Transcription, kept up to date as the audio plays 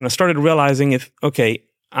And I started realizing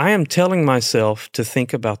I am telling myself to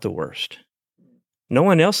think about the worst. No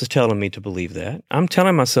one else is telling me to believe that. I'm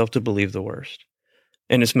telling myself to believe the worst.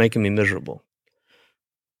 And it's making me miserable.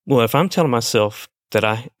 Well, if I'm telling myself that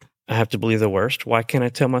I have to believe the worst, why can't I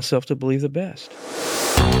tell myself to believe the best?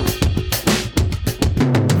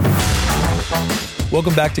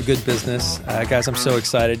 Welcome back to Good Business. Guys, I'm so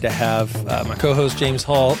excited to have my co-host James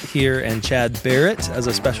Hall here and Chad Barrett as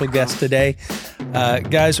a special guest today.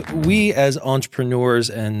 Guys, we as entrepreneurs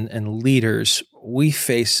and leaders, we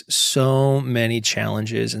face so many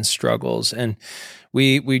challenges and struggles, and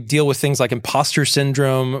we deal with things like imposter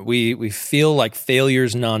syndrome. We feel like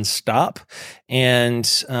failures nonstop, and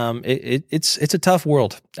it's a tough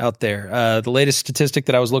world out there. The latest statistic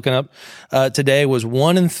that I was looking up today was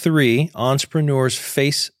 1 in 3 entrepreneurs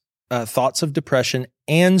face thoughts of depression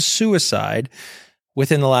and suicide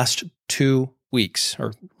within the last 2 weeks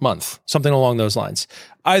or month, something along those lines.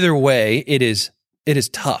 Either way, it is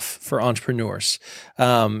tough for entrepreneurs.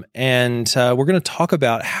 And we're going to talk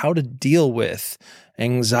about how to deal with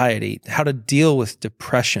anxiety, how to deal with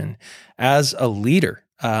depression as a leader.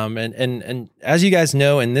 And as you guys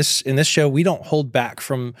know, in this show, we don't hold back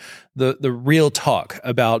from the real talk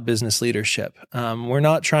about business leadership. We're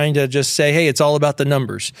not trying to just say, hey, it's all about the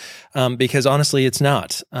numbers, because honestly, it's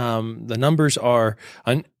not. The numbers are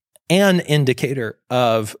an indicator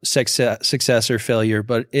of success or failure,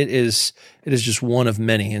 but it is just one of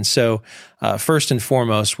many. And so, first and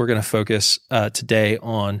foremost, we're going to focus today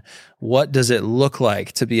on what does it look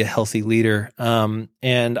like to be a healthy leader.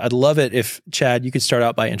 And I'd love it if, Chad, you could start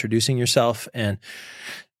out by introducing yourself and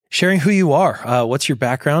sharing who you are. What's your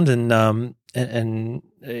background, and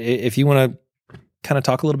if you want to kind of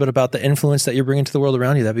talk a little bit about the influence that you're bringing to the world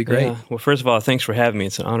around you, that'd be great. Yeah. Well, first of all, thanks for having me.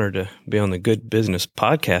 It's an honor to be on the Good Business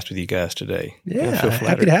podcast with you guys today. Yeah,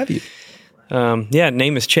 happy to have you.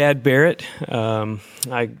 Name is Chad Barrett.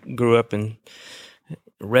 I grew up in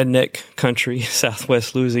redneck country,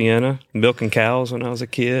 Southwest Louisiana, milking cows when I was a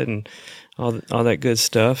kid and all that good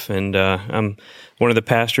stuff. And I'm one of the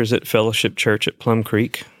pastors at Fellowship Church at Plum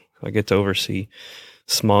Creek. I get to oversee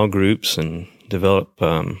small groups and develop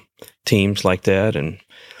teams like that and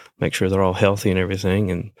make sure they're all healthy and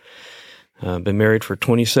everything. And been married for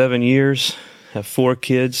 27 years, have 4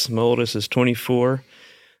 kids. My oldest is 24.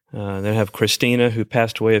 Then I have Christina, who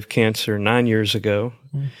passed away of cancer 9 years ago.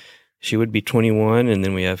 Mm. She would be 21. And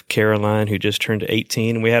then we have Caroline, who just turned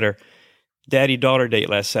 18. We had our daddy-daughter date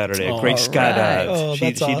last Saturday, a great skydive. Right. Oh,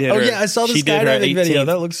 that's awesome. I saw the skydiving video.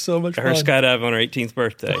 That looks so much fun. Her skydive on her 18th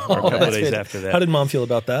birthday, or a couple of days after that. How did Mom feel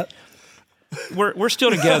about that? We're still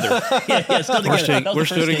together. yeah, still together. We're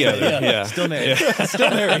still together. Yeah. Still married. Yeah. Still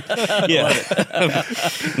married. Yeah.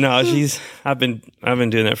 No, I've been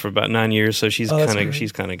doing that for about 9 years, so she's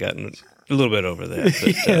kind of gotten a little bit over that.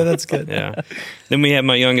 But, yeah, that's good. Yeah. Then we have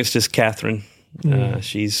my youngest is Catherine.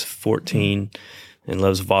 She's 14 and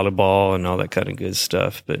loves volleyball and all that kind of good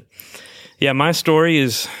stuff. But yeah, my story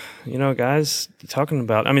is, guys, talking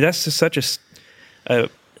about. I mean, that's just such a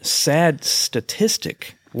sad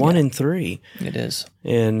statistic. 1 in 3. It is.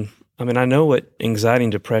 And I mean, I know what anxiety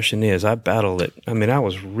and depression is. I battled it. I mean, I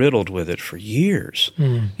was riddled with it for years.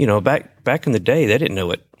 Back in the day, they didn't know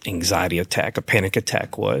what anxiety attack, a panic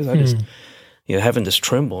attack was. I just, having this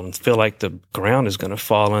tremble and feel like the ground is going to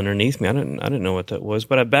fall underneath me. I didn't know what that was,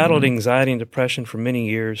 but I battled anxiety and depression for many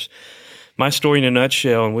years. My story in a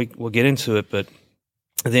nutshell, and we'll get into it, but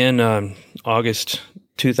then August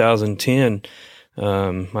 2010,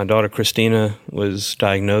 my daughter Christina was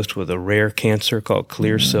diagnosed with a rare cancer called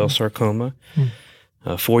clear cell sarcoma.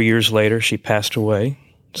 4 years later, she passed away.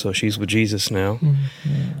 So she's with Jesus now.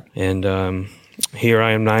 And here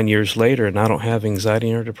I am 9 years later, and I don't have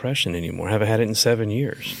anxiety or depression anymore. I haven't had it in 7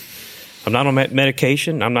 years. I'm not on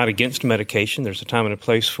medication. I'm not against medication. There's a time and a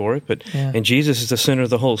place for it. And Jesus is the center of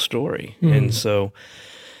the whole story. And so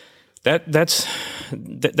that's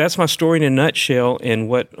my story in a nutshell. And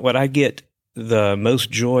what I get the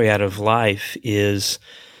most joy out of life is,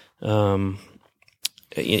 inspiring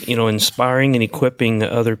and equipping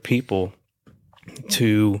other people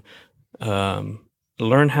to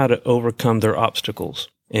learn how to overcome their obstacles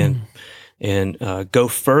and go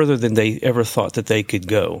further than they ever thought that they could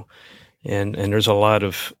go. And there's a lot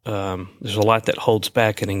that holds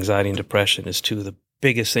back, and anxiety and depression is two of the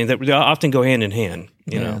biggest things that often go hand in hand.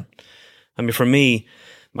 You know, I mean, for me,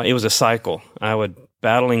 it was a cycle. I would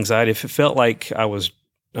battle anxiety. If it felt like I was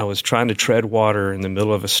trying to tread water in the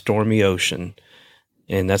middle of a stormy ocean,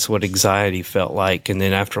 and that's what anxiety felt like. And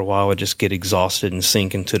then after a while, I would just get exhausted and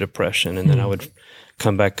sink into depression. And then I would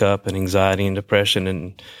come back up in anxiety and depression.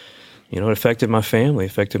 And, it affected my family,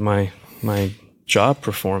 affected my job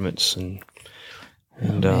performance,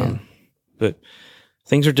 but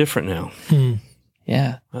things are different now.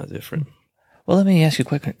 Yeah, not different. Well, let me ask you a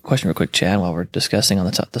quick question real quick, Chad, while we're discussing on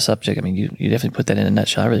the subject. I mean, you definitely put that in a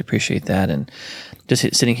nutshell. I really appreciate that. And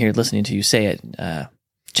just sitting here listening to you say it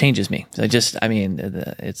changes me.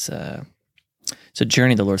 It's a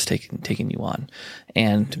journey the Lord's taking you on.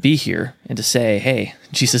 And to be here and to say, hey,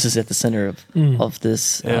 Jesus is at the center of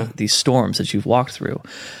this these storms that you've walked through.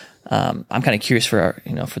 I'm kind of curious for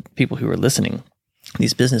for people who are listening,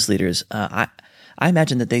 these business leaders, I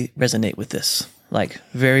imagine that they resonate with this. Like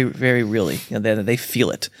very, very really, they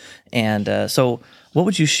feel it. And so what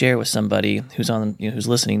would you share with somebody who's who's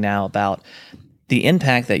listening now about the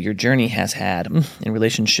impact that your journey has had in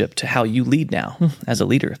relationship to how you lead now as a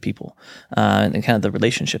leader of people, and kind of the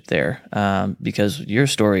relationship there, because your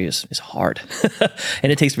story is hard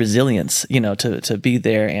and it takes resilience, to be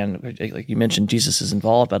there. And like you mentioned, Jesus is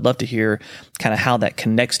involved. I'd love to hear kind of how that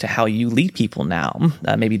connects to how you lead people now,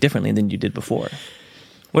 maybe differently than you did before.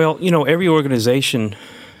 Well, every organization,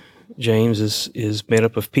 James, is made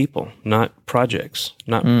up of people, not projects,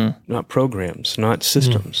 not programs, not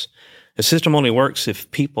systems. A system only works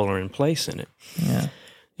if people are in place in it. Yeah.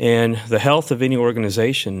 And the health of any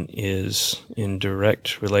organization is in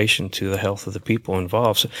direct relation to the health of the people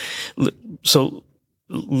involved. So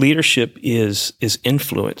leadership is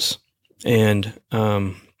influence. And,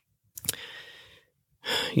 when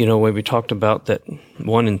we talked about that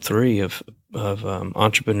 1 in 3 of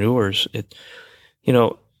entrepreneurs,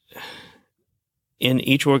 in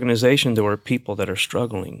each organization, there are people that are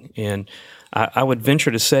struggling. And I would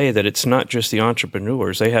venture to say that it's not just the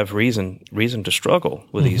entrepreneurs. They have reason to struggle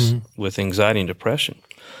with with anxiety and depression.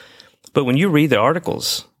 But when you read the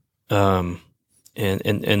articles and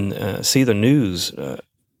see the news,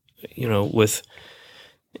 with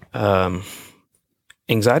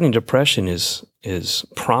anxiety and depression is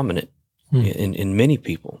prominent in many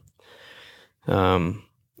people.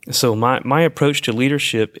 So my approach to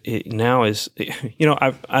leadership now is,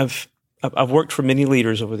 I've worked for many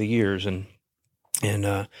leaders over the years, and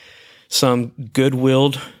some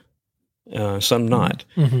good-willed, some not,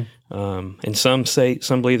 and some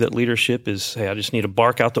believe that leadership is, hey, I just need to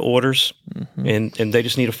bark out the orders, and they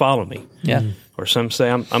just need to follow me. Yeah. Or some say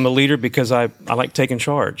I'm a leader because I like taking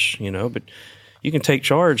charge, But you can take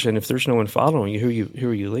charge, and if there's no one following you, who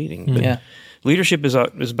are you leading? But leadership is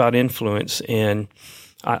about influence, and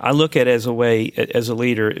I look at it as a way, as a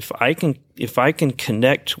leader, if I can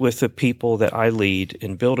connect with the people that I lead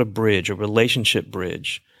and build a relationship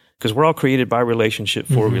bridge, because we're all created by relationship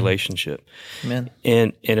for relationship. Amen.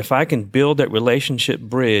 And if I can build that relationship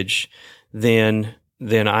bridge, then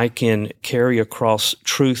I can carry across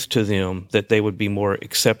truth to them that they would be more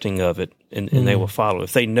accepting of it, and they will follow.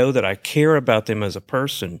 If they know that I care about them as a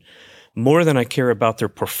person more than I care about their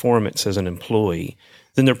performance as an employee,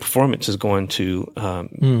 then their performance is going to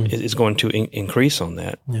increase on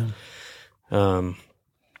that. Yeah.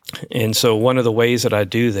 And so one of the ways that I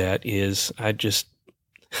do that is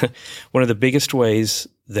one of the biggest ways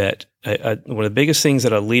that one of the biggest things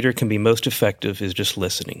that a leader can be most effective is just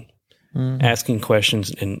listening, asking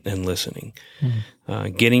questions and listening,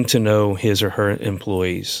 getting to know his or her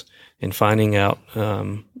employees and finding out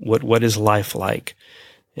what is life like.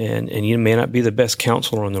 And you may not be the best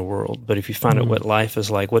counselor in the world, but if you find out what life is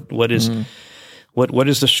like, what is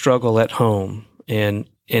the struggle at home, and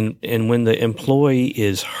when the employee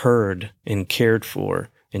is heard and cared for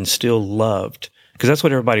and still loved, because that's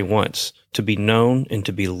what everybody wants, to be known and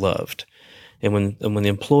to be loved. And when the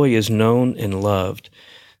employee is known and loved,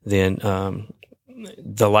 then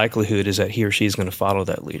the likelihood is that he or she is going to follow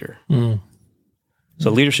that leader. So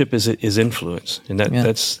leadership is influence, and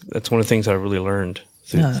that's one of the things I really learned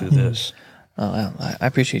through this. Oh, well, I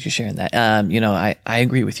appreciate you sharing that. I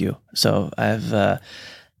agree with you. So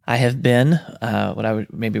I have been what I would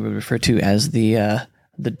refer to as the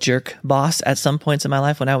jerk boss at some points in my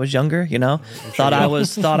life when I was younger. Thought I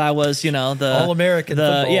was the All-American.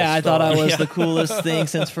 I thought I was the coolest thing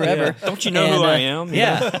since forever. Yeah. Don't you know who I am?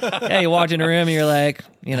 Yeah. You walked in a room and you're like,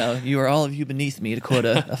 you are all of you beneath me, to quote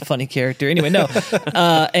a funny character. Anyway, no,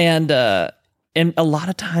 and a lot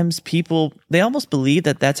of times people, they almost believe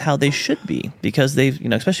that that's how they should be, because they've,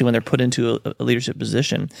 especially when they're put into a leadership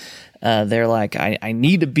position, they're like, I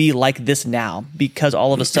need to be like this now because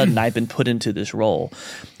all of a sudden I've been put into this role.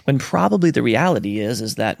 When probably the reality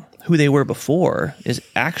is that who they were before is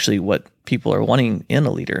actually what people are wanting in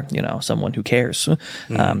a leader, someone who cares,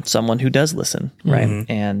 someone who does listen, right?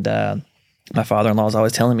 And my father-in-law is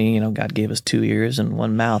always telling me, God gave us 2 ears and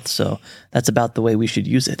 1 mouth, so that's about the way we should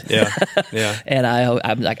use it. Yeah, yeah. And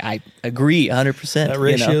I'm like, I agree 100%. That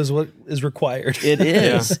ratio is what is required. It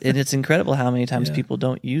is, and it's incredible how many times people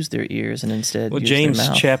don't use their ears and instead use James their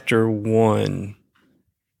mouth. chapter 1,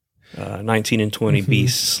 19 and 20, be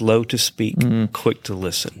slow to speak, quick to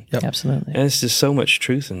listen. Yep. Absolutely. And it's just so much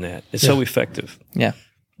truth in that. It's so effective. Yeah.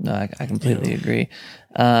 No, I completely agree.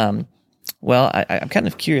 Well, I'm kind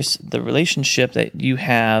of curious, the relationship that you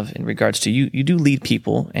have in regards to you do lead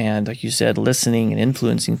people, and like you said, listening and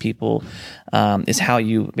influencing people is how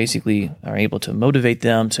you basically are able to motivate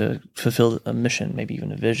them to fulfill a mission, maybe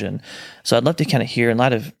even a vision. So I'd love to kind of hear, in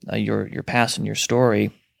light of your past and your story,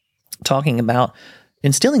 talking about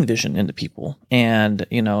instilling vision into people. And,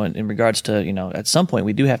 in regards to, at some point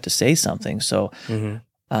we do have to say something. So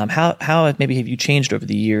how maybe have you changed over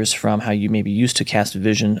the years from how you maybe used to cast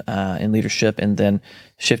vision in leadership and then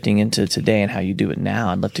shifting into today and how you do it now?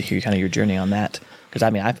 I'd love to hear kind of your journey on that.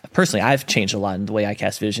 Because I've changed a lot in the way I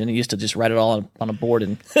cast vision. I used to just write it all on a board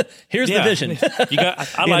and here's the vision.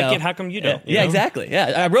 I like it. How come you don't? Yeah, exactly.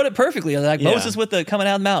 Yeah, I wrote it perfectly. I was like Moses with the coming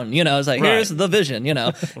out of the mountain. I was like, here's the vision.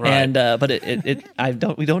 Right. And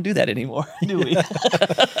but we don't do that anymore, do we?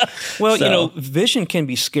 Well, vision can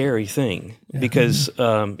be a scary thing because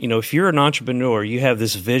if you're an entrepreneur, you have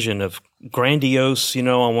this vision of grandiose.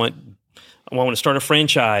 I want to start a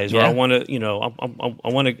franchise, or I want to, I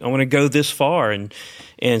want to go this far, and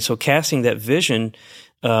so casting that vision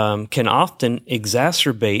can often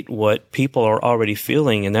exacerbate what people are already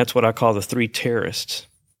feeling, and that's what I call the 3 terrorists: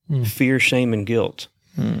 fear, shame, and guilt.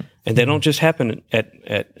 And they don't just happen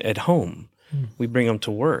at home. We bring them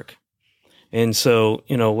to work, and so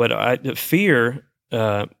fear.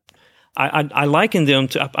 I liken them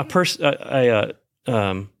to I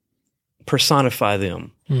personify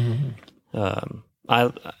them.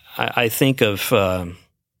 I think of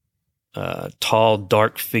tall,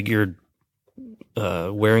 dark-figured,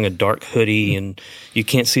 wearing a dark hoodie, and you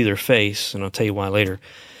can't see their face, and I'll tell you why later.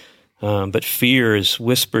 But fear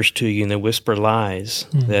whispers to you, and they whisper lies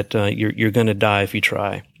that you're going to die if you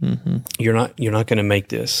try. You're not going to make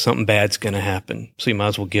this. Something bad's going to happen, so you might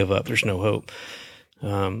as well give up. There's no hope.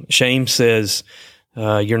 Shame says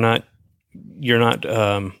you're not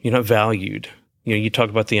valued. You talk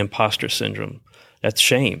about the imposter syndrome. That's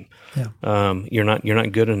shame. Yeah. You're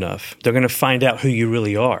not good enough. They're going to find out who you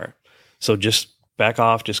really are. So just back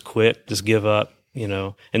off, just quit, just give up,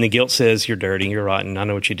 And the guilt says you're dirty, you're rotten. I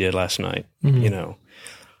know what you did last night,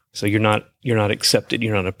 So you're not accepted,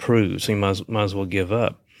 you're not approved. So you might as well give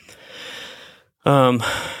up.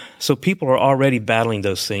 So people are already battling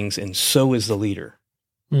those things, and so is the leader.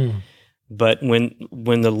 But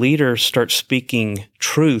when the leader starts speaking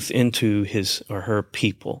truth into his or her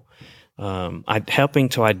people, helping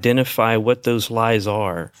to identify what those lies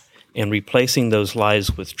are and replacing those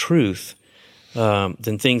lies with truth,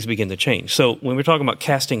 then things begin to change. So when we're talking about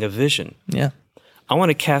casting a vision, I want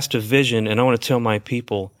to cast a vision, and I want to tell my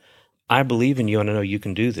people, I believe in you, and I know you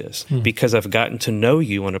can do this because I've gotten to know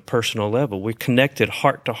you on a personal level. We're connected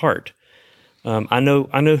heart to heart. I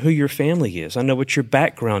know who your family is. I know what your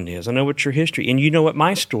background is. I know what your history, and you know what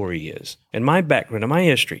my story is, and my background, and my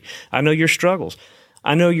history. I know your struggles.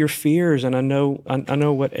 I know your fears, and I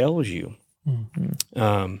know what ails you.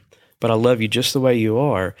 But I love you just the way you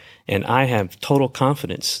are, and I have total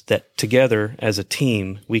confidence that together as a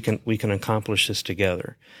team we can accomplish this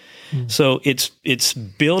together. So it's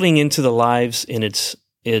building into the lives, and it's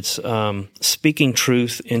speaking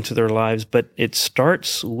truth into their lives, but it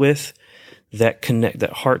starts with that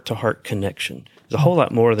heart-to-heart connection. There's a whole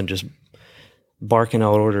lot more than just barking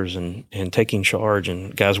out orders and taking charge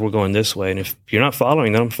and, guys, we're going this way. And if you're not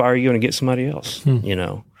following, then I'm fire you and get somebody else,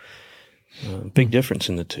 Big difference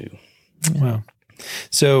in the two. Wow.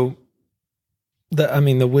 So,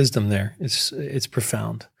 the wisdom there, it's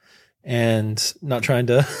profound. And not trying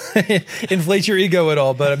to inflate your ego at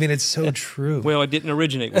all, but it's so true. Well, it didn't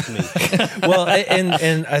originate with me. Well,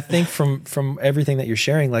 and I think from everything that you're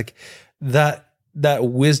sharing, like that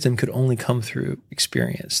wisdom could only come through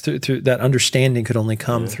experience, through that understanding could only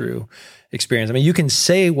come through experience. You can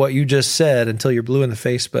say what you just said until you're blue in the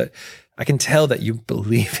face, but I can tell that you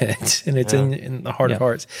believe it, and it's in the heart of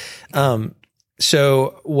hearts.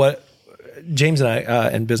 So what James and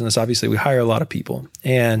I in business, obviously, we hire a lot of people,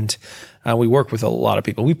 and we work with a lot of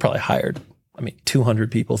people. We probably hired,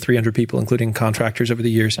 200 people, 300 people, including contractors over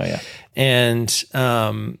the years. And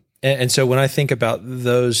so when I think about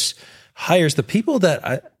those hires, the people that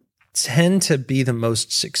I tend to be the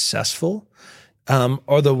most successful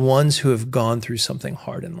are the ones who have gone through something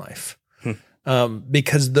hard in life.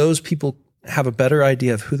 Because those people have a better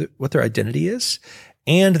idea of what their identity is,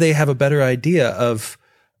 and they have a better idea of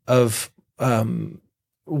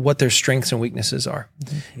what their strengths and weaknesses are.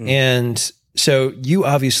 Mm-hmm. And so you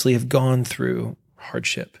obviously have gone through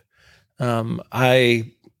hardship. I'm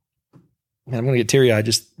going to get teary-eyed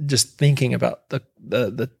just thinking about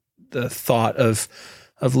the thought of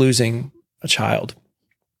losing a child.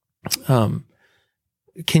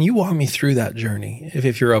 Can you walk me through that journey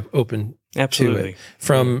if you're open Absolutely. to it?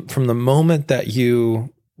 From the moment that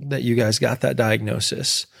you guys got that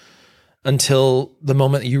diagnosis until the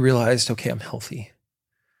moment that you realized, okay, I'm healthy.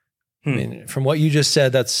 I mean, from what you just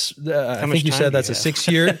said, I think you said that's a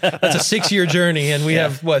 6-year journey, and we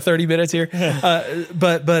have 30 minutes here.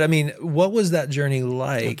 But I mean, what was that journey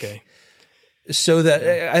like? Okay. So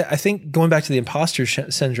that I think going back to the imposter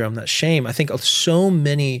syndrome, that shame, I think so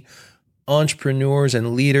many entrepreneurs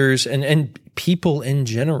and leaders and people in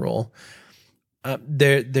general,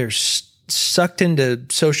 they're sucked into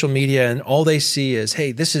social media, and all they see is,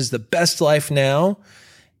 hey, this is the best life now.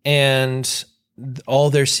 And all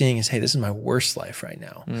they're seeing is, hey, this is my worst life right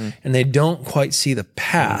now. And they don't quite see the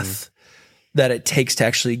path that it takes to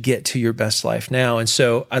actually get to your best life now. And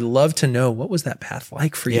so I'd love to know, what was that path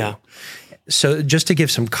like for you? So just to give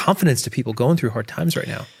some confidence to people going through hard times right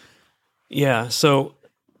now. Yeah. So,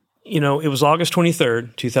 it was August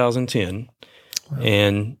 23rd, 2010. Wow.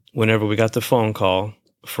 And whenever we got the phone call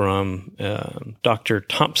from Dr.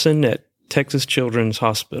 Thompson at Texas Children's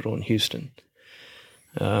Hospital in Houston,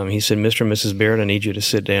 he said, Mr. and Mrs. Barrett, I need you to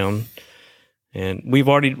sit down. And we've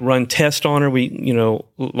already run tests on her.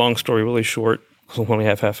 Long story, really short, we only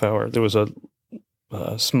have half hour. There was a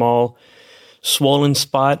small swollen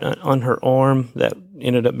spot on her arm that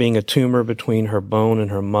ended up being a tumor between her bone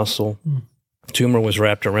and her muscle. Tumor was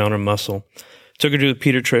wrapped around her muscle. Took her to the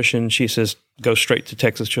pediatrician. She says, go straight to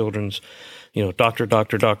Texas Children's, doctor,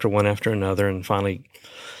 one after another. And finally,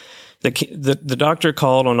 the doctor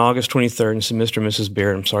called on August 23rd and said, Mr. and Mrs.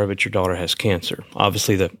 Barrett, I'm sorry, but your daughter has cancer.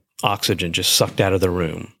 Obviously, the oxygen just sucked out of the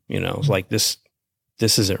room. It's like, this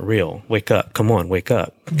isn't real. Wake up. Come on, wake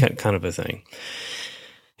up. Kind of a thing.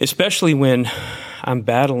 Especially when I'm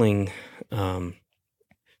battling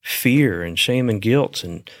fear and shame and guilt,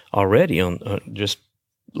 and already on just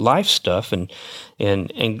life stuff and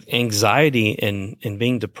anxiety and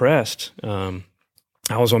being depressed. I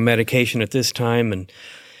was on medication at this time, and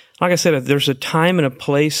like I said, there's a time and a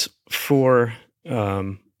place for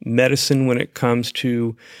medicine when it comes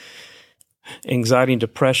to anxiety and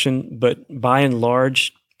depression, but by and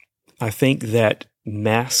large, I think that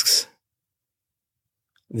masks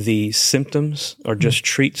the symptoms or just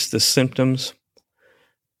treats the symptoms.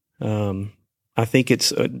 I think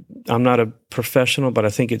I'm not a professional, but I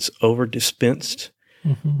think it's over dispensed.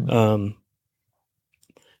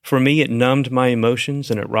 For me, it numbed my emotions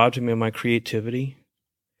and it robbed me of my creativity,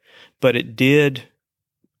 but it did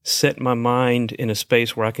set my mind in a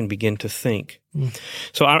space where I can begin to think.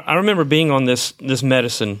 So I remember being on this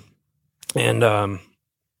medicine, and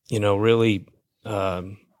really,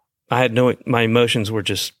 I had my emotions were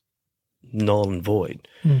just null and void.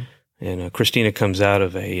 And Christina comes out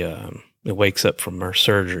of wakes up from her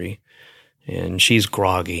surgery, and she's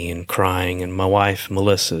groggy and crying, and my wife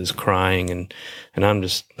Melissa is crying, and I'm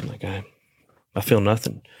just like, I feel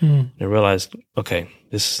nothing. And I realized, okay,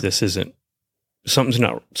 this isn't, something's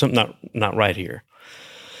not right here.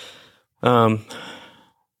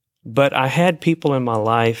 But I had people in my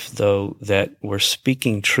life though that were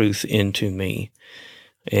speaking truth into me,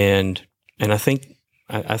 and I think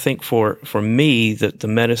for me that the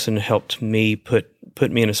medicine helped me put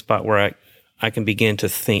me in a spot where I can begin to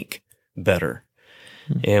think better.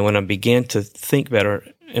 And when I began to think better,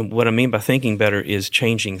 and what I mean by thinking better is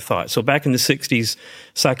changing thought. So back in the 60s,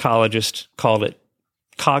 psychologists called it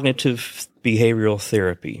cognitive behavioral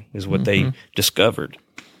therapy is what they discovered.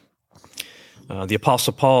 The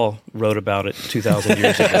Apostle Paul wrote about it 2,000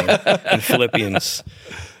 years ago in Philippians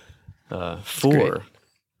 4.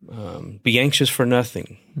 Be anxious for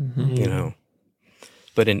nothing,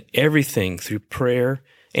 but in everything through prayer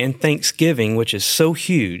and thanksgiving, which is so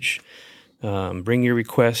huge, bring your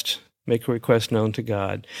request, make a request known to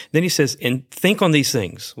God. Then he says, and think on these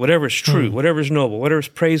things, whatever is true, whatever is noble, whatever is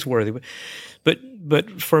praiseworthy.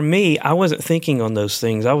 But for me, I wasn't thinking on those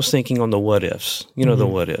things. I was thinking on the what ifs. The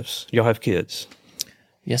what ifs. Y'all have kids?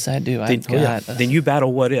 Yes, I do. Then you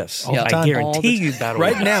battle what ifs. I guarantee you battle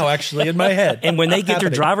right what ifs. now, actually, in my head. And when they get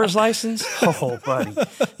their driver's license, oh, buddy,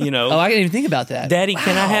 Oh, I didn't even think about that. Daddy,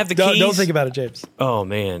 can I have the keys? Don't think about it, James. Oh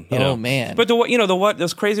man. Man. But the what?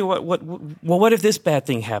 That's crazy. What if this bad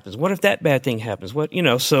thing happens? What if that bad thing happens?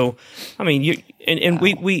 So I mean,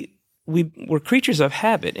 we we're creatures of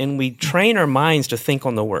habit, and we train our minds to think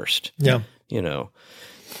on the worst. Yeah. You know,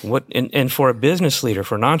 and for a business leader,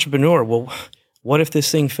 for an entrepreneur, well, what if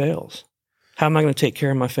this thing fails? How am I going to take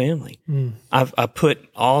care of my family?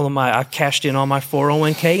 I cashed in all my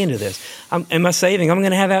 401k into this. Am I saving? I'm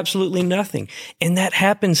going to have absolutely nothing. And that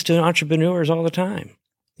happens to entrepreneurs all the time,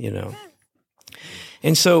 you know.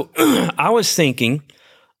 And so I was thinking,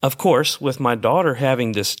 of course, with my daughter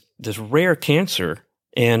having this rare cancer,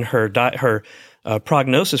 and her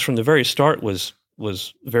prognosis from the very start was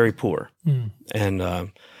very poor. And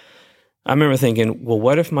I remember thinking, well,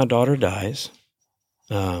 what if my daughter dies?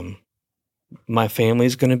 My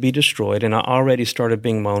family's going to be destroyed, and I already started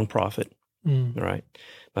being my own prophet, right?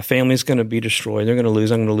 My family's going to be destroyed. They're going to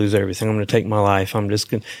lose. I'm going to lose everything. I'm going to take my life. I'm just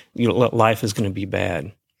going to, life is going to be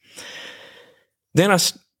bad. Then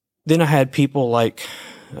I had people like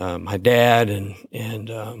my dad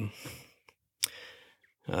and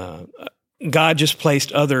God just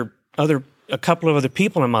placed a couple of other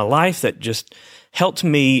people in my life that just helped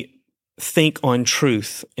me think on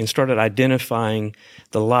truth and started identifying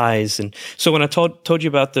the lies. And so when I told you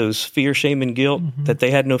about those fear, shame, and guilt, that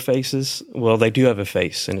they had no faces, well, they do have a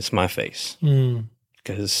face, and it's my face.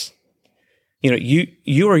 Because,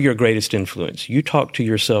 you are your greatest influence. You talk to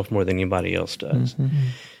yourself more than anybody else does.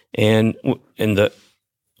 And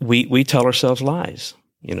we tell ourselves lies,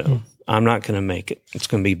 I'm not going to make it. It's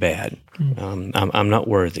going to be bad. I'm not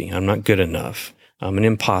worthy. I'm not good enough. I'm an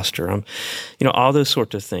imposter. I'm, all those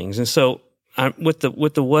sorts of things. And so with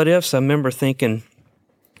the what ifs, I remember thinking,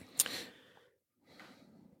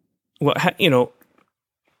 well, I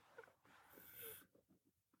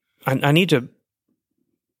need to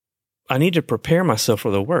prepare myself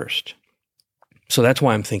for the worst. So that's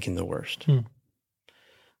why I'm thinking the worst.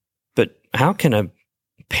 But how can a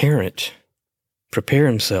parent prepare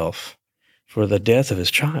himself for the death of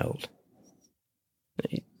his child?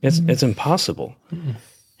 It's impossible.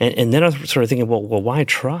 And then I started thinking, well, why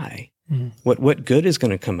try? What good is going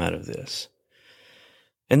to come out of this?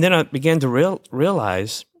 And then I began to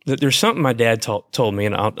realize that there's something my dad told me,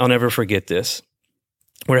 and I'll never forget this.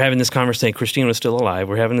 We're having this conversation. Christine was still alive.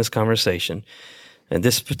 We're having this conversation, and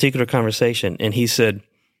this particular conversation, and he said,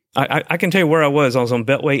 I can tell you where I was. I was on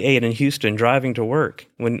Beltway 8 in Houston driving to work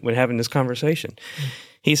when having this conversation.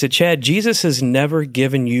 He said, Chad, Jesus has never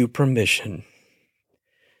given you permission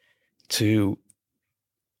to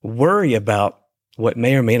worry about what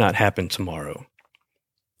may or may not happen tomorrow.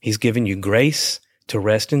 He's given you grace to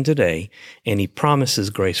rest in today, and he promises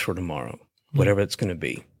grace for tomorrow, whatever it's going to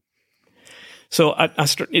be. So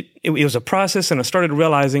it was a process, and I started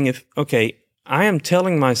realizing I am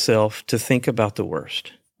telling myself to think about the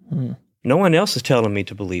worst. No one else is telling me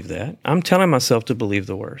to believe that. I'm telling myself to believe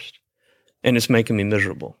the worst, and it's making me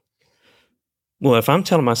miserable. Well, if I'm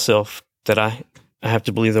telling myself that I have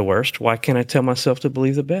to believe the worst, why can't I tell myself to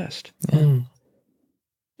believe the best?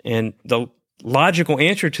 And the logical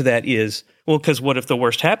answer to that is, well, because what if the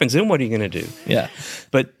worst happens? Then what are you going to do? Yeah.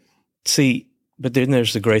 But then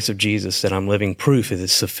there's the grace of Jesus that I'm living proof it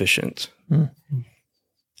is sufficient.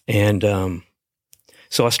 And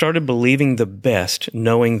so I started believing the best,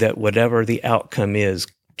 knowing that whatever the outcome is,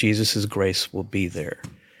 Jesus' grace will be there.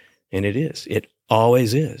 And it is. It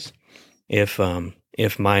always is. If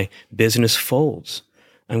my business folds,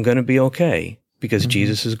 I'm going to be okay because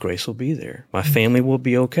Jesus' grace will be there. My family will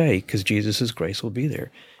be okay because Jesus' grace will be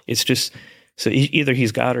there. It's just, so either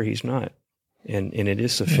he's God or he's not. And it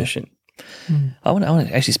is sufficient. I want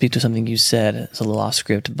to actually speak to something you said. It's a little off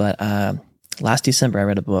script, but last December I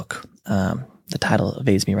read a book. The title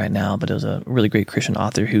evades me right now, but it was a really great Christian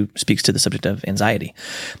author who speaks to the subject of anxiety.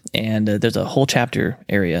 And there's a whole chapter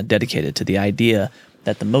area dedicated to the idea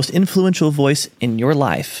that the most influential voice in your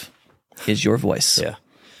life is your voice. Yeah.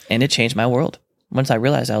 And it changed my world. Once I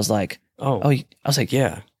realized, I was like,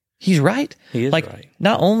 yeah, he's right. He is right.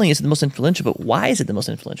 Not only is it the most influential, but why is it the most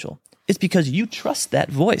influential? It's because you trust that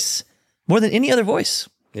voice more than any other voice.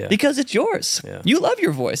 Yeah. Because it's yours. Yeah. You love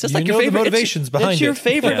your voice. That's like your know favorite. The motivations behind it's your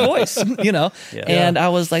favorite voice, Yeah. And I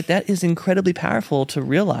was like, that is incredibly powerful to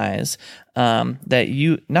realize that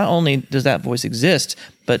you not only does that voice exist,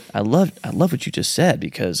 but I love what you just said,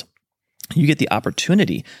 because you get the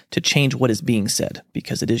opportunity to change what is being said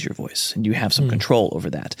because it is your voice, and you have some control over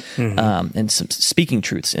that, and some speaking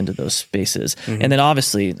truths into those spaces. And then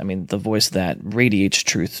obviously, the voice that radiates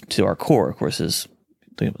truth to our core, of course, is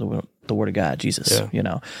the Word of God, Jesus,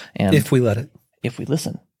 and if we let it. If we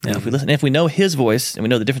listen. And if we listen, if we know his voice, and we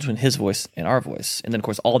know the difference between his voice and our voice, and then of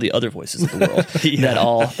course all the other voices of the world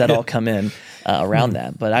that all come in around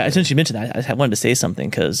that. But since you mentioned that, I wanted to say something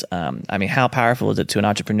because I mean, how powerful is it to an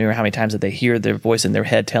entrepreneur? How many times did they hear their voice in their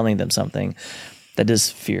head telling them something that is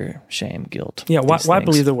fear, shame, guilt? Yeah. Why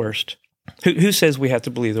believe the worst? Who says we have to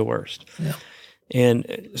believe the worst? Yeah.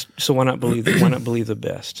 And so why not believe the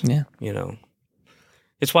best? Yeah. You know,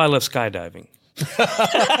 it's why I love skydiving.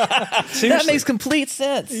 That makes complete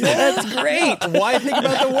sense. Yeah. That's great. Why think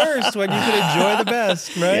about the worst when you can enjoy the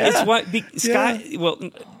best, right? Yeah. It's why well,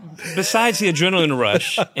 besides the adrenaline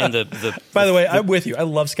rush and the By the way, I'm with you. I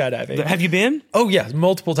love skydiving. Have you been? Oh yeah,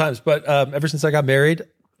 multiple times. But ever since I got married,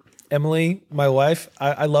 Emily, my wife,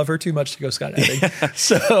 I love her too much to go skydiving. Yeah.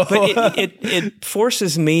 So, but it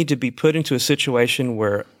forces me to be put into a situation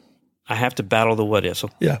where I have to battle the what if. So,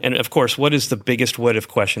 yeah. And of course, what is the biggest what if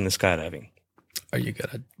question in skydiving? Are you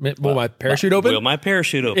gonna? Will my parachute open? Will my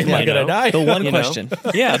parachute open? Am I gonna die? The one question.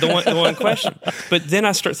 Yeah, the one question. But then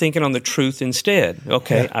I start thinking on the truth instead.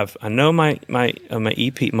 Okay, yeah. I know my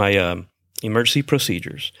emergency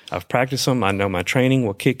procedures. I've practiced them. I know my training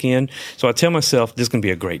will kick in. So I tell myself this is going to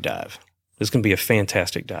be a great dive. This is going to be a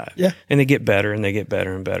fantastic dive. Yeah, and they get better and they get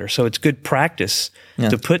better and better. So it's good practice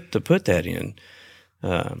to put that in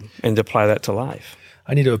and to apply that to life.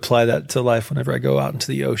 I need to apply that to life whenever I go out into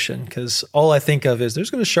the ocean because all I think of is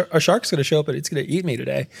a shark's going to show up and it's going to eat me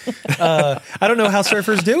today. I don't know how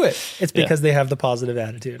surfers do it. It's because they have the positive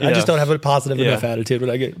attitude. Yeah. I just don't have a positive enough attitude when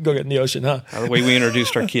I go get in the ocean, huh? The way we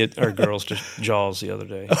introduced our girls to Jaws the other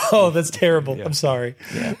day. Oh, that's terrible. Yeah. I'm sorry.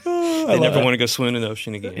 Yeah. They never want to go swim in the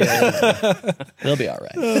ocean again. Yeah. They'll be all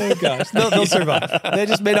right. Oh, gosh. They'll survive. They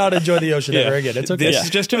just may not enjoy the ocean ever again. It's okay. This is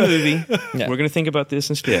just a movie. We're going to think about this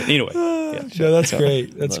instead. Anyway. No, that's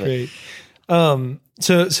great. That's great.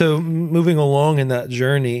 So moving along in that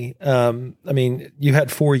journey, I mean, you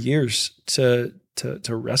had 4 years to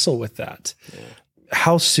wrestle with that. Yeah.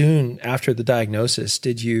 How soon after the diagnosis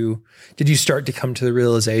did you start to come to the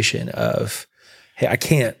realization of, hey, I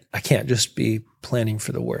can't just be planning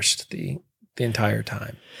for the worst the entire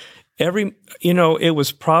time? It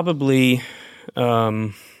was probably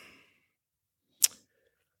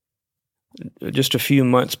just a few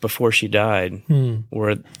months before she died,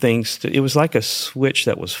 where it was like a switch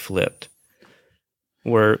that was flipped.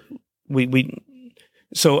 Where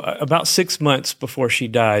so about 6 months before she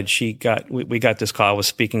died, we got this call. I was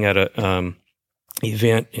speaking at a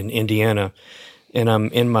event in Indiana, and I'm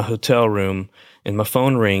in my hotel room, and my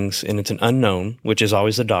phone rings, and it's an unknown, which is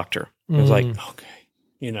always the doctor. I was like, okay,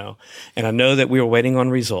 and I know that we were waiting on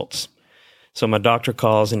results. So my doctor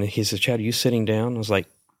calls, and he says, "Chad, are you sitting down?" I was like,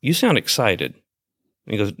 "You sound excited."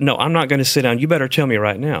 And he goes, "No, I'm not going to sit down. You better tell me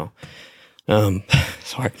right now."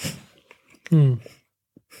 Sorry. I'm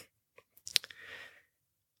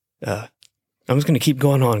just going to keep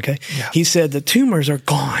going on, okay? Yeah. He said the tumors are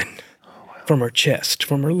gone from her chest,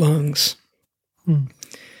 from her lungs. Man,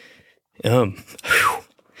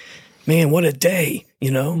 what a day,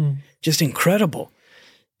 just incredible.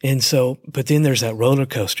 And so, but then there's that roller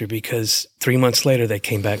coaster because 3 months later they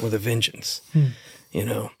came back with a vengeance,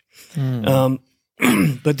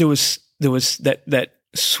 but there was that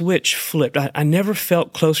switch flipped. I never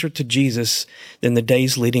felt closer to Jesus than the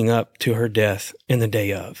days leading up to her death and the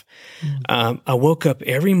day of. I woke up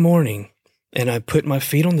every morning and I put my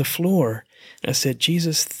feet on the floor and I said,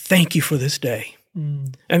 "Jesus, thank you for this day."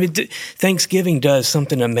 I mean, Thanksgiving does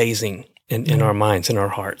something amazing in our minds and our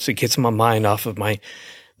hearts. It gets my mind off of my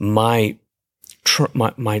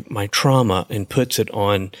trauma and puts it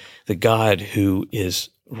on the God who is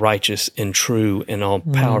righteous and true and all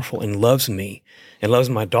powerful and loves me and loves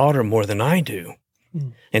my daughter more than I do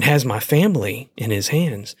and has my family in his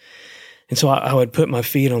hands. And so I would put my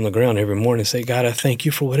feet on the ground every morning and say, "God, I thank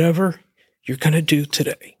you for whatever you're going to do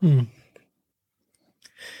today."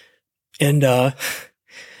 And I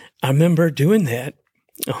remember doing that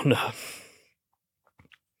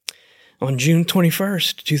on June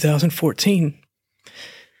 21st, 2014.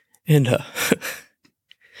 And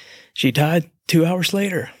she died 2 hours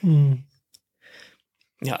later.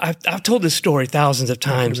 Yeah, I've told this story thousands of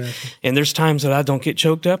times, and there's times that I don't get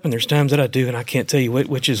choked up, and there's times that I do, and I can't tell you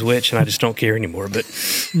which is which, and I just don't care anymore. But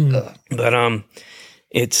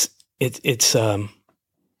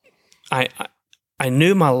I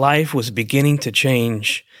knew my life was beginning to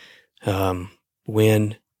change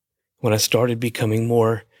when I started becoming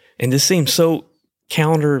more, and this seems so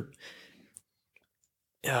counter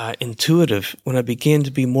intuitive, when I began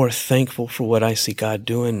to be more thankful for what I see God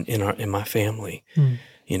doing in my family.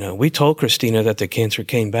 We told Christina that the cancer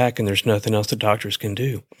came back and there's nothing else the doctors can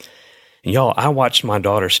do. And y'all, I watched my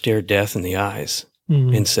daughter stare death in the eyes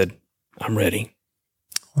and said, I'm ready.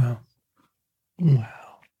 Wow.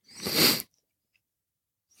 Wow.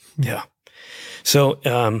 Yeah. So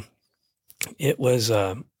it was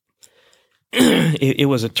it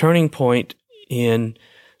was a turning point in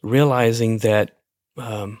realizing that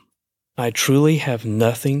I truly have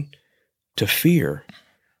nothing to fear.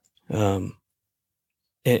 And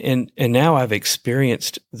now I've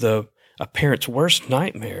experienced a parent's worst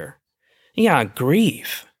nightmare. Yeah, I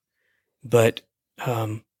grieve, but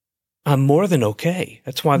I'm more than okay.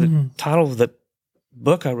 That's why the title of the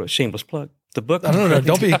book I wrote, shameless plug, the book. No,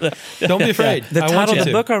 don't be afraid. The title of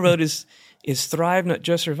the book I wrote is Thrive, Not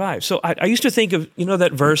Just Survive. So I used to think of,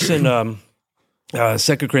 that verse in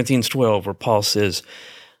 2 Corinthians 12 where Paul says,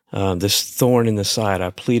 this thorn in the side, I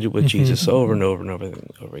pleaded with Jesus over and over and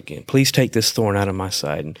over again. Please take this thorn out of my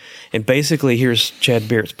side. And basically, here's Chad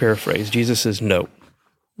Barrett's paraphrase. Jesus says, no,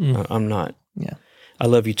 I'm not. Yeah. I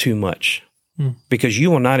love you too much because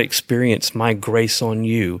you will not experience my grace on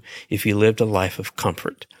you if you lived a life of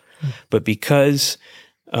comfort. But because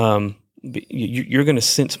you're going to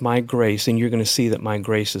sense my grace and you're going to see that my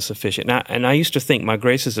grace is sufficient. And I used to think my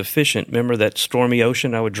grace is sufficient. Remember that stormy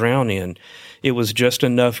ocean I would drown in? It was just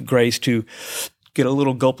enough grace to get a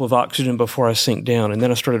little gulp of oxygen before I sink down. And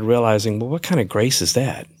then I started realizing, well, what kind of grace is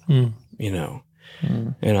that? And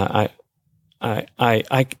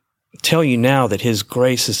I tell you now that his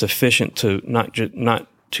grace is sufficient to not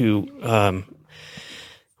to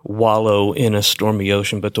wallow in a stormy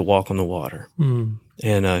ocean, but to walk on the water.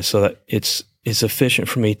 And so that it's sufficient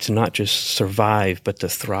for me to not just survive, but to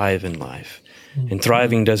thrive in life. And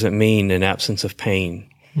thriving doesn't mean an absence of pain.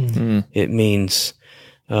 It means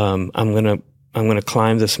I'm gonna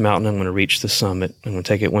climb this mountain. I'm gonna reach the summit. I'm gonna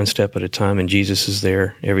take it one step at a time, and Jesus is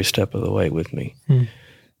there every step of the way with me.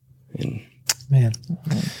 And man,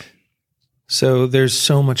 so there's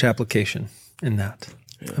so much application in that.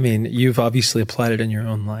 I mean, you've obviously applied it in your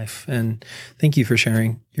own life, and thank you for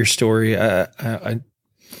sharing your story. I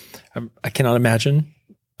cannot imagine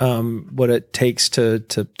what it takes to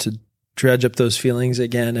dredge up those feelings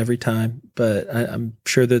again every time, but I'm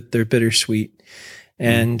sure that they're bittersweet.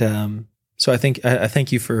 And so I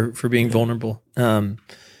thank you for being vulnerable.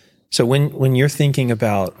 So when you're thinking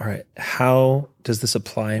about, all right, how does this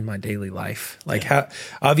apply in my daily life? Like how,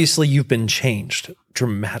 obviously you've been changed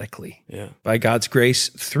dramatically by God's grace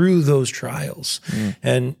through those trials.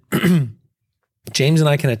 And James and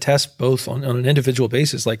I can attest both on an individual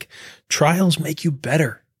basis, like trials make you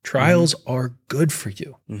better. Trials are good for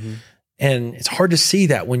you. And it's hard to see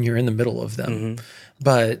that when you're in the middle of them,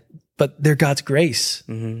 but they're God's grace.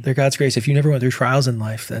 They're God's grace. If you never went through trials in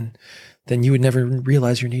life, then you would never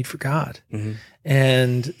realize your need for God.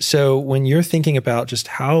 And so when you're thinking about just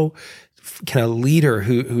how can a leader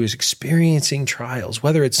who is experiencing trials,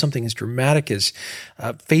 whether it's something as dramatic as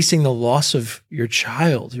facing the loss of your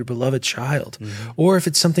child, your beloved child, or if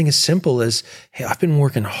it's something as simple as, hey, I've been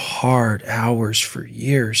working hard hours for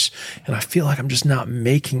years and I feel like I'm just not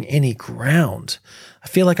making any ground. I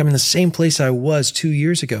feel like I'm in the same place I was 2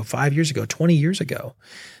 years ago, 5 years ago, 20 years ago.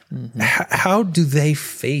 How do they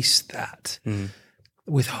face that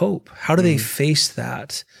with hope? How do they face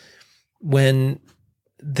that when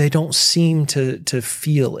they don't seem to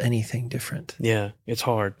feel anything different? Yeah, it's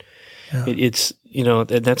hard. Yeah. It's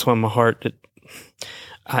that's why my heart.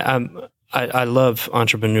 I love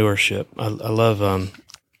entrepreneurship. I love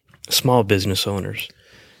small business owners.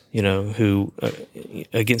 Who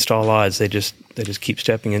against all odds they just keep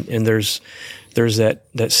stepping in, and there's that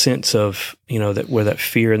sense of that where that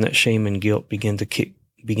fear and that shame and guilt begins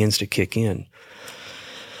to kick in.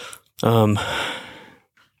 One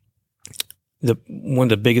of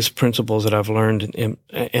the biggest principles that I've learned and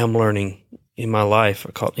am learning in my life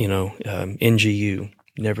are called NGU,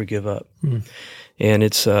 never give up, and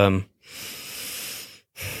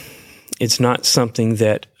it's not something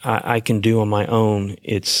that I can do on my own.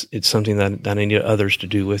 It's something that I need others to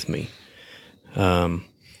do with me. And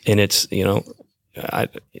it's,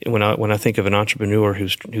 when I think of an entrepreneur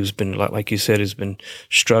who's been, like you said, has been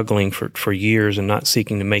struggling for years and not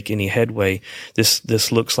seeking to make any headway,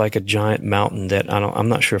 this looks like a giant mountain that I'm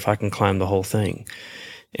not sure if I can climb the whole thing.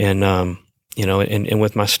 And, and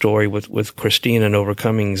with my story with Christine and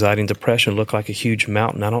overcoming anxiety and depression looked like a huge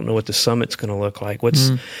mountain. I don't know what the summit's going to look like.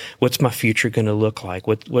 What's my future going to look like?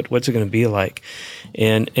 What's it going to be like?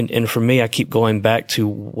 And for me, I keep going back to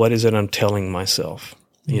what is it I'm telling myself?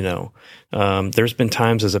 There's been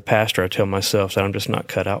times as a pastor I tell myself that I'm just not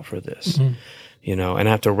cut out for this. And I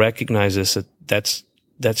have to recognize this, that's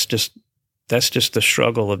that's just the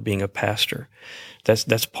struggle of being a pastor.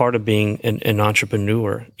 That's part of being an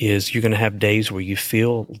entrepreneur, is you're going to have days where you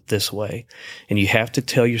feel this way, and you have to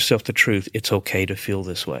tell yourself the truth. It's okay to feel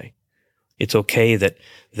this way. It's okay that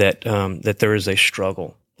there is a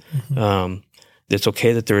struggle. Mm-hmm. It's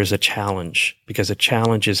okay that there is a challenge, because a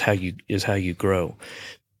challenge is how you grow.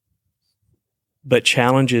 But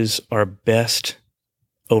challenges are best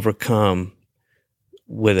overcome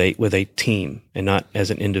with a team and not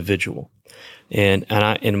as an individual. And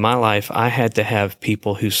in my life, I had to have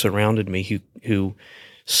people who surrounded me, who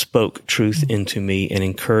spoke truth into me and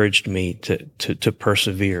encouraged me to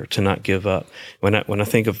persevere, to not give up. When I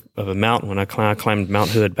think of a mountain, when I climbed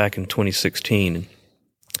Mount Hood back in 2016,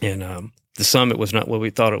 and the summit was not what we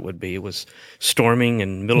thought it would be. It was storming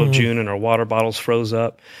in the middle of June, and our water bottles froze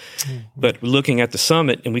up. But looking at the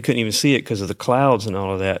summit, and we couldn't even see it because of the clouds and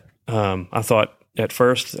all of that, I thought at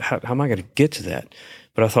first, how am I going to get to that?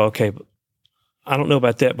 But I thought, okay, I don't know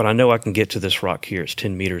about that, but I know I can get to this rock here. It's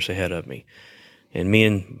 10 meters ahead of me. And me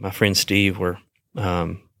and my friend Steve were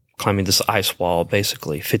climbing this ice wall,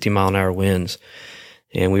 basically, 50-mile-an-hour winds.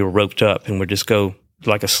 And we were roped up, and we'd just go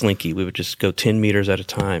like a slinky. We would just go 10 meters at a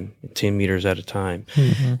time, 10 meters at a time.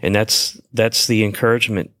 Mm-hmm. And that's the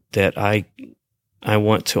encouragement that I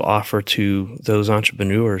want to offer to those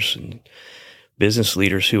entrepreneurs and business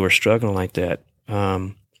leaders who are struggling like that.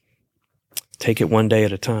 Take it one day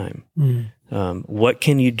at a time. What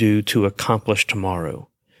can you do to accomplish tomorrow?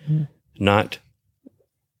 Not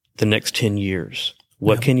the next 10 years.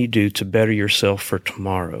 What can you do to better yourself for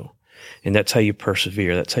tomorrow? And that's how you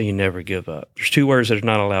persevere. That's how you never give up. There's two words that are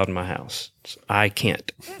not allowed in my house. It's, I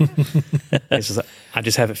can't. I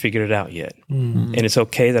just haven't figured it out yet. And it's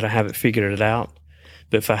okay that I haven't figured it out.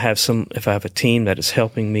 But if I have a team that is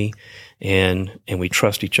helping me, and we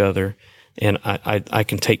trust each other, and I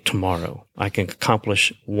can take tomorrow. I can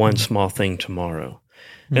accomplish one small thing tomorrow.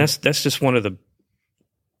 And that's just one of the,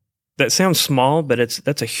 that sounds small, but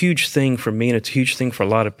that's a huge thing for me, and it's a huge thing for a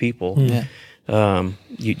lot of people. Yeah.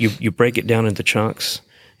 You break it down into chunks,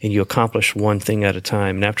 and you accomplish one thing at a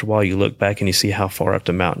time. And after a while, you look back and you see how far up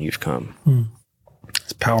the mountain you've come.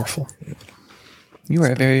 It's powerful. You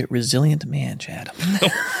are a very resilient man, Chad.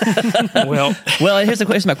 Well, here's the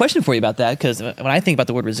question. My question for you about that, because when I think about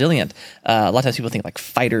the word resilient, a lot of times people think like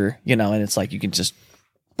fighter, and it's like you can just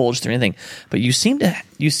bulge through anything. But you seem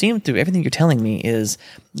through everything you're telling me is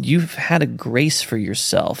you've had a grace for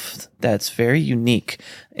yourself that's very unique.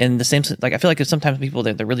 In the same, like I feel like sometimes people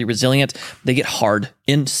they're really resilient, they get hard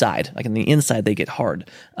inside. Like in the inside, they get hard.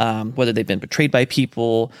 Whether they've been betrayed by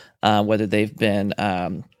people, whether they've been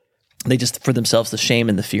they just, for themselves, the shame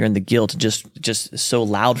and the fear and the guilt just so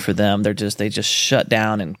loud for them. They just shut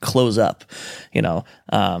down and close up,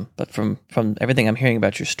 But from everything I'm hearing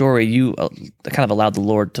about your story, you kind of allowed the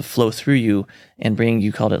Lord to flow through you and bring,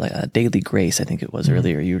 you called it like a daily grace. I think it was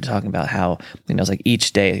earlier. You were talking about how, it's like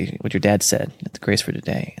each day, what your dad said, the grace for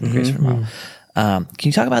today and the grace for tomorrow. Can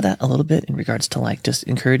you talk about that a little bit in regards to like just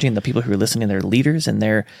encouraging the people who are listening, their leaders, and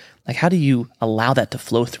their like, how do you allow that to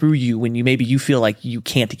flow through you when you feel like you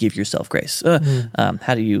can't give yourself grace?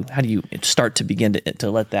 How do you start to begin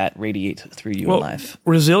to let that radiate through you in life?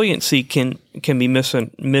 Resiliency can be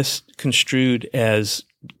misconstrued as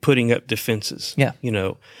putting up defenses. Yeah,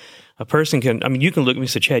 a person can. I mean, you can look at me and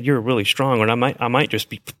say, "Chad, you're really strong," and I might just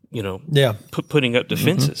be, putting up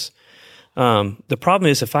defenses. The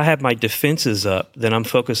problem is if I have my defenses up, then I'm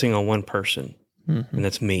focusing on one person, and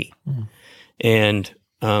that's me. And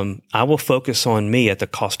I will focus on me at the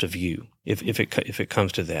cost of you if it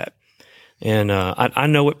comes to that. And I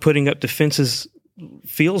know what putting up defenses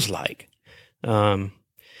feels like. But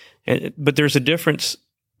there's a difference.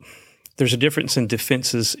 There's a difference in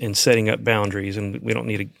defenses and setting up boundaries, and we don't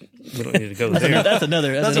need to go there. That's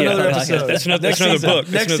another episode. That's another book.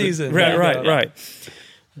 Next season. Right.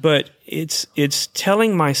 But it's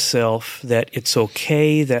telling myself that it's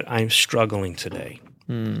okay that I'm struggling today.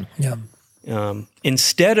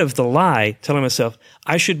 Instead of the lie, telling myself,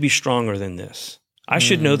 I should be stronger than this. I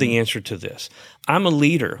should know the answer to this. I'm a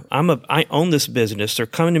leader. I own this business. They're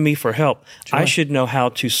coming to me for help. Sure. I should know how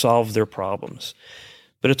to solve their problems.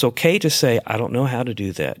 But it's okay to say, I don't know how to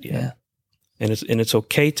do that yet. Yeah. And it's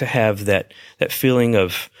okay to have that feeling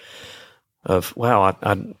of wow,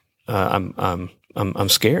 I'm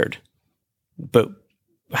scared. But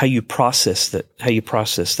how you process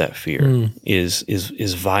that fear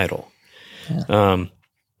is vital. Yeah.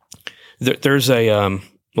 There's a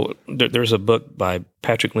Well, there's a book by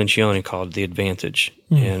Patrick Lencioni called The Advantage,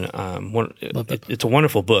 and it's a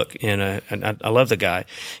wonderful book, and I love the guy.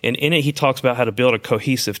 And in it, he talks about how to build a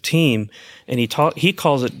cohesive team, and he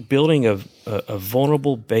calls it building a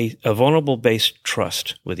vulnerable based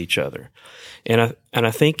trust with each other. And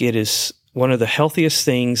I think it is one of the healthiest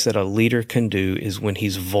things that a leader can do is when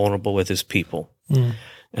he's vulnerable with his people,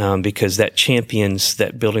 because that champions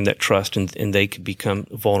that building that trust, and they could become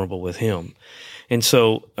vulnerable with him. And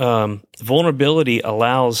so vulnerability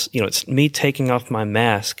allows, it's me taking off my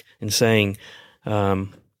mask and saying,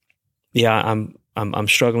 I'm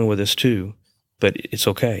struggling with this too, but it's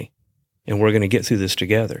okay. And we're going to get through this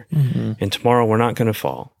together. Mm-hmm. And tomorrow we're not going to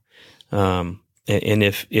fall. And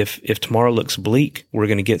if tomorrow looks bleak, we're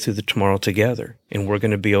going to get through the tomorrow together, and we're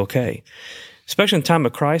going to be okay. Especially in time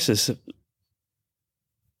of crisis.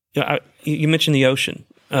 You mentioned the ocean.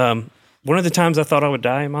 One of the times I thought I would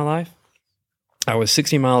die in my life, I was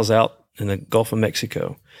 60 miles out in the Gulf of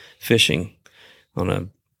Mexico fishing on a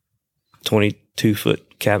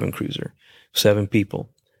 22-foot cabin cruiser, 7 people.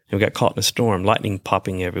 And we got caught in a storm, lightning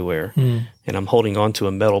popping everywhere. And I'm holding on to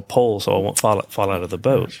a metal pole so I won't fall out of the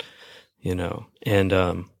boat, And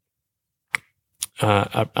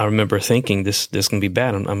I remember thinking, this can be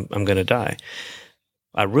bad. I'm going to die.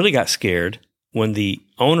 I really got scared when the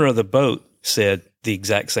owner of the boat said the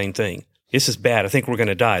exact same thing. This is bad. I think we're going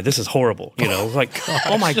to die. This is horrible. Like,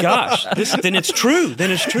 oh my gosh, then it's true.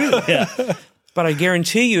 Yeah. But I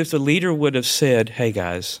guarantee you, if the leader would have said, hey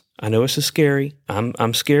guys, I know this is scary.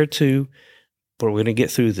 I'm scared too, but we're going to get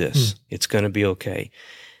through this. It's going to be okay.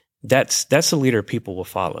 That's the leader people will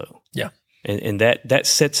follow. Yeah. And that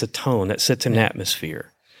sets a tone, that sets an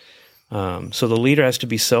atmosphere. So the leader has to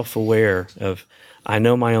be self-aware of, I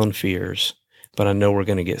know my own fears, but I know we're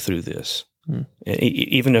going to get through this.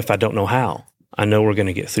 Even if I don't know how, I know we're going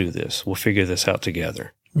to get through this. We'll figure this out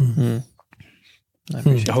together. Mm-hmm.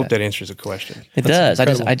 I hope that answers the question. It does.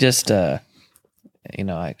 Incredible.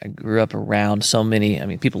 I grew up around so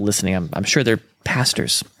many, people listening, I'm sure they're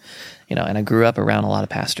pastors, and I grew up around a lot of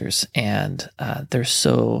pastors, and it's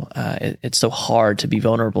so hard to be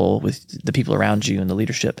vulnerable with the people around you and the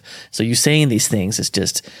leadership. So you saying these things is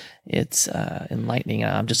it's enlightening.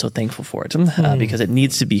 I'm just so thankful for it because it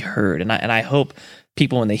needs to be heard. And I hope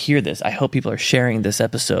people, when they hear this, I hope people are sharing this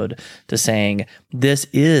episode to saying, this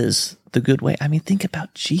is the good way. Think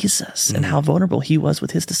about Jesus and how vulnerable he was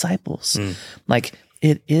with his disciples. Like,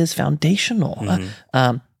 it is foundational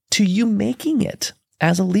to you making it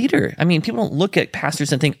as a leader. People don't look at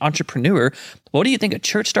pastors and think entrepreneur. What do you think a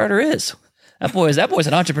church starter is? That boy's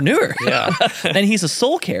an entrepreneur. Yeah. And he's a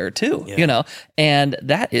soul carer too, and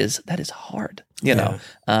that is hard, know.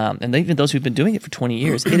 And even those who've been doing it for 20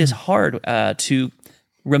 years, it is hard to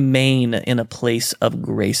remain in a place of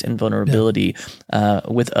grace and vulnerability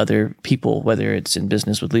with other people, whether it's in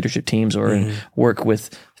business with leadership teams or in work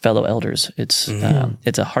with fellow elders. It's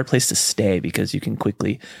a hard place to stay because you can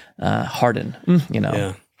quickly harden,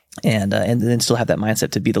 and then still have that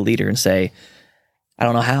mindset to be the leader and say, I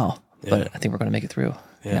don't know how, but I think we're going to make it through.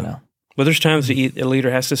 Well, there's times a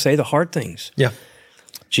leader has to say the hard things. Yeah.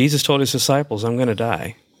 Jesus told his disciples, I'm going to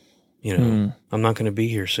die. I'm not going to be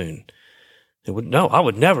here soon. I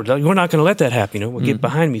would never. We're not going to let that happen. Well, get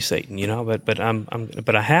behind me, Satan.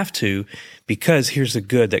 But I have to, because here's the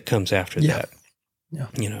good that comes after that.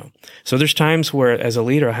 Yeah. So there's times where, as a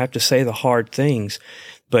leader, I have to say the hard things,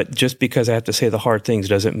 but just because I have to say the hard things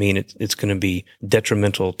doesn't mean it's going to be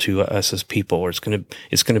detrimental to us as people, or it's going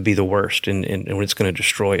to be the worst, and it's going to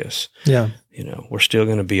destroy us. Yeah. We're still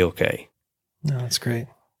going to be okay. No, that's great.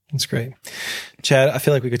 That's great. Chad, I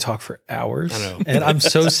feel like we could talk for hours. I know. And I'm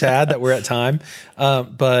so sad that we're at time.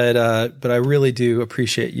 But I really do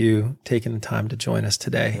appreciate you taking the time to join us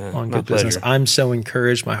today on Good Business. I'm so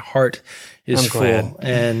encouraged. My heart is full. Glad.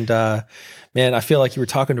 And man, I feel like you were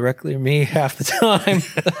talking directly to me half the time.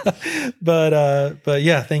 But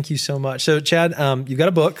yeah, thank you so much. So Chad, you've got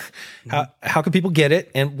a book. How can people get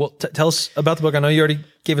it? And tell us about the book. I know you already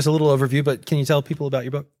gave us a little overview, but can you tell people about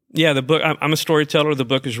your book? Yeah, the book, I'm a storyteller. The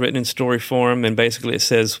book is written in story form, and basically it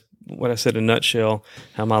says what I said in a nutshell,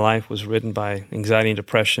 how my life was ridden by anxiety and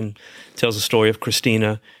depression. It tells the story of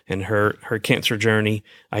Christina and her cancer journey.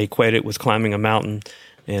 I equate it with climbing a mountain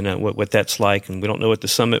and what that's like. And we don't know what the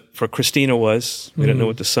summit for Christina was. We don't know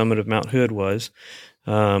what the summit of Mount Hood was,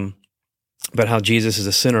 but how Jesus is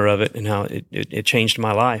the center of it and how it changed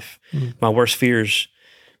my life. My worst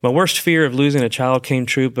fear of losing a child came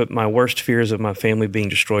true, but my worst fears of my family being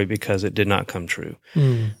destroyed because it did not come true.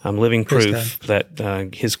 I'm living proof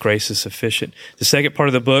that His grace is sufficient. The second part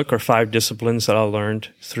of the book are 5 disciplines that I learned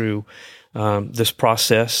through this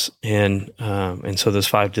process, and so those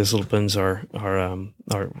 5 disciplines are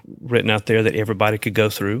written out there that everybody could go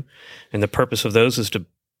through, and the purpose of those is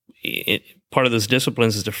part of those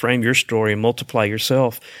disciplines is to frame your story and multiply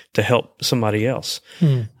yourself to help somebody else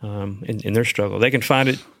in their struggle. They can find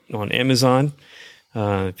it on Amazon.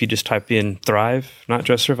 If you just type in Thrive, not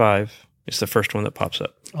just Survive, it's the first one that pops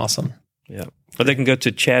up. Awesome. Yeah. Or they can go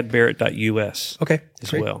to chadbarrett.us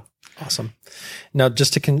as well. Awesome. Now,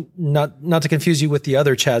 just to not to confuse you with the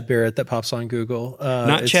other Chad Barrett that pops on Google.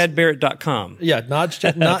 Not chadbarrett.com. Yeah, not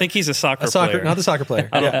I think he's a soccer player. Not the soccer player.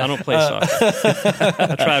 I don't play soccer.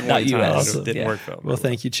 I tried one time. Awesome. It didn't work well. Well,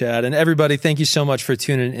 thank you, Chad. And everybody, thank you so much for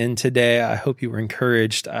tuning in today. I hope you were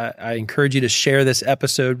encouraged. I encourage you to share this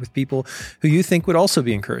episode with people who you think would also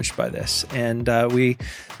be encouraged by this. And we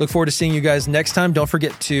look forward to seeing you guys next time. Don't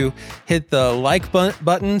forget to hit the like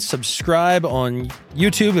button, subscribe on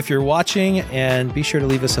YouTube if you're watching, and be sure to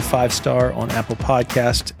leave us a 5-star on Apple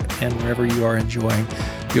Podcast and wherever you are enjoying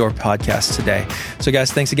your podcast today. So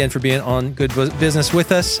guys, thanks again for being on Good Business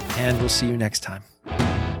with us, and we'll see you next time.